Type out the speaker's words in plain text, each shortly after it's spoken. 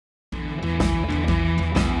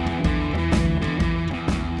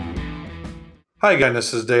Hi again,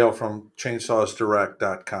 this is Dale from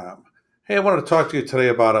chainsawsdirect.com. Hey, I wanted to talk to you today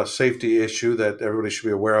about a safety issue that everybody should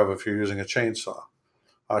be aware of if you're using a chainsaw.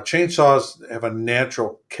 Chainsaws have a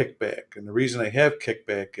natural kickback, and the reason they have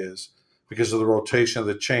kickback is because of the rotation of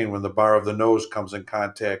the chain when the bar of the nose comes in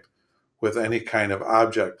contact with any kind of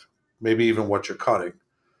object, maybe even what you're cutting.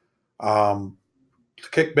 Um, the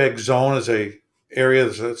kickback zone is a area,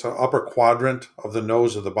 it's an upper quadrant of the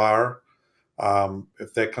nose of the bar.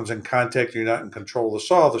 If that comes in contact, you're not in control of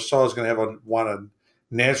the saw is going to want to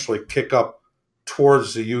naturally kick up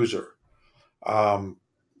towards the user. Um,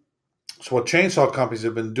 so what chainsaw companies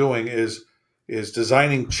have been doing is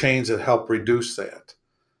designing chains that help reduce that.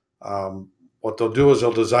 What they'll do is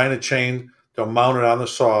they'll design a chain, they'll mount it on the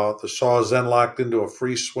saw. The saw is then locked into a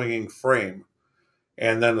free swinging frame,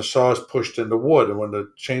 and then the saw is pushed into wood. And when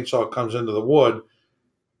the chainsaw comes into the wood,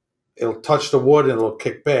 it'll touch the wood and it'll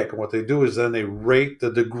kick back. And what they do is then they rate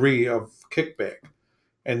the degree of kickback.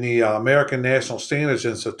 And the American National Standards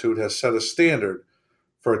Institute has set a standard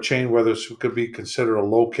for a chain whether it could be considered a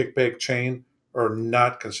low kickback chain or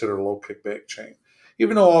not considered a low kickback chain.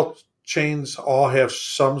 Even though all chains all have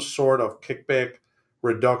some sort of kickback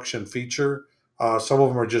reduction feature, some of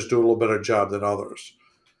them are just do a little better job than others.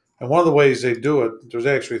 And one of the ways they do it, there's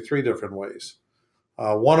actually three different ways.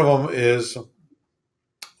 One of them is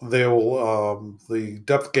the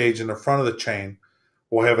depth gauge in the front of the chain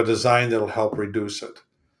will have a design that'll help reduce it.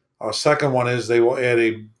 Second one is they will add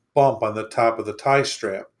a bump on the top of the tie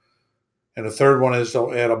strap. And the third one is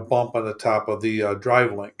they'll add a bump on the top of the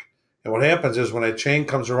drive link. And what happens is when that chain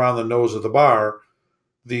comes around the nose of the bar,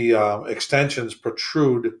 the extensions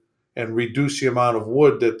protrude and reduce the amount of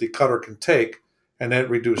wood that the cutter can take, and that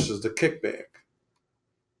reduces the kickback.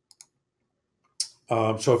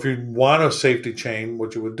 So if you want a safety chain,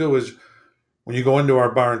 what you would do is when you go into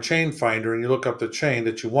our bar and chain finder and you look up the chain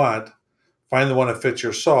that you want, find the one that fits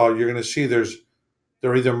your saw, you're going to see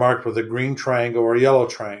they're either marked with a green triangle or a yellow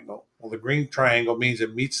triangle. Well, the green triangle means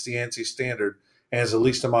it meets the ANSI standard and has the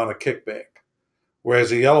least amount of kickback.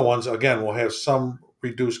 Whereas the yellow ones, again, will have some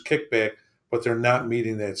reduced kickback, but they're not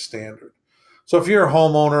meeting that standard. So if you're a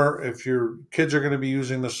homeowner, if your kids are going to be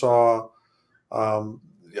using the saw,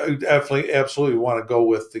 you definitely absolutely want to go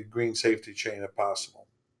with the green safety chain if possible.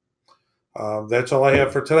 That's all I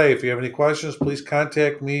have for today. If you have any questions, please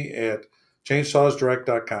contact me at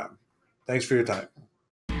chainsawsdirect.com. Thanks for your time.